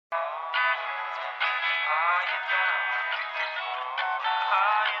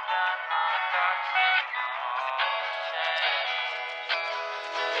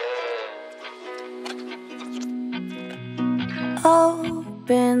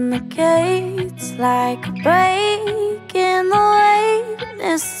Open the gates like a break in the rain.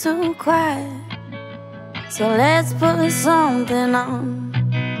 It's too quiet, so let's put something on.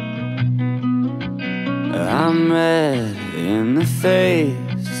 I'm red in the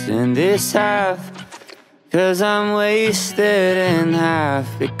face in this half, 'cause I'm wasted in half,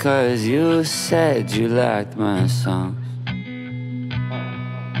 because you said you liked my songs.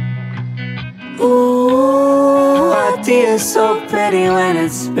 Ooh, our tea is so pretty when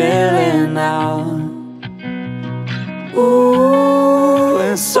it's spilling out. Ooh,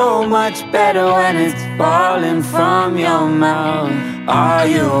 it's so much better when it's falling from your mouth. Are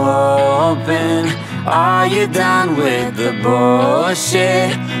you open? Are you done with the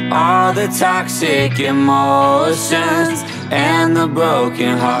bullshit? All the toxic emotions and the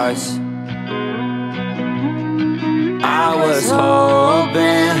broken hearts. I was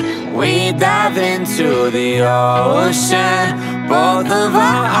hoping we'd dive into the ocean, both of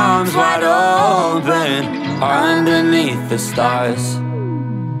our arms wide open, underneath the stars.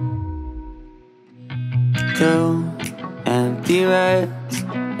 Two empty words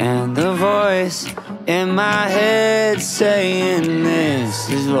and the voice in my head saying, this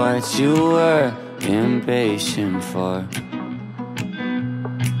is what you were impatient for.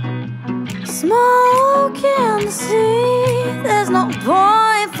 Smoke in the sea, there's no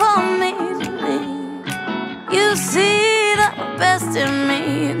point for me to leave. You see the best in me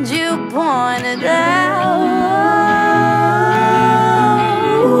and you point it out.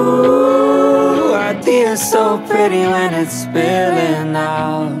 Ooh, our tea is so pretty when it's spilling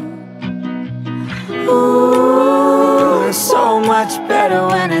out. Ooh, it's so much better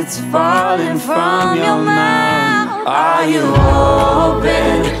when it's falling from your mouth. Are you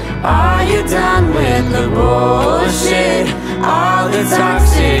open? Are you done with the bullshit? All the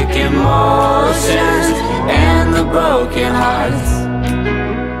toxic emotions and the broken hearts.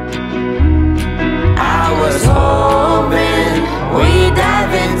 I was hoping we'd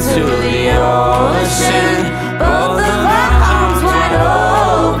dive into the ocean, both of our arms wide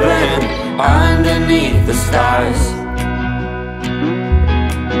open, underneath the stars.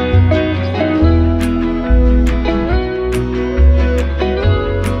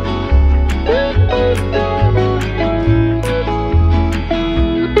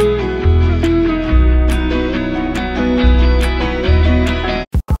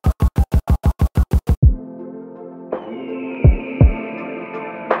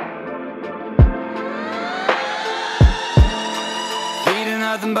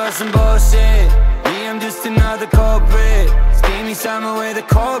 Nothing but some bullshit. Me, I'm just another culprit. Steamy summer with a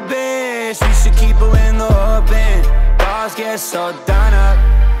cold bitch. We should keep a window open. Bars get so done up.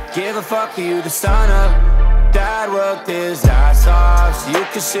 Give a fuck for you to sun up. Dad worked his ass off, so you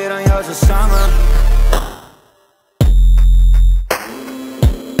can shit on yours this summer.